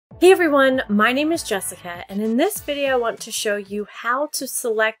Hey everyone, my name is Jessica, and in this video I want to show you how to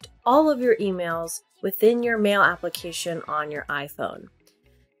select all of your emails within your mail application on your iPhone.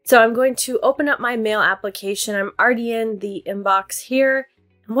 So I'm going to open up my mail application. I'm already in the inbox here,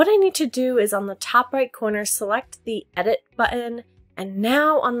 and what I need to do is on the top right corner, select the edit button, and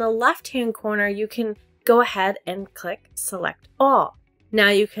now on the left hand corner you can go ahead and click select all. Now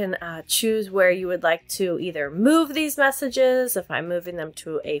you can choose where you would like to either move these messages, if I'm moving them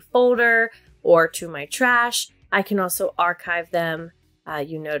to a folder or to my trash. I can also archive them.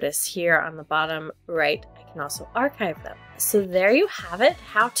 You notice here on the bottom right, I can also archive them. So there you have it,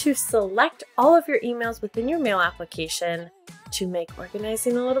 how to select all of your emails within your mail application to make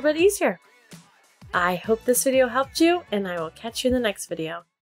organizing a little bit easier. I hope this video helped you, and I will catch you in the next video.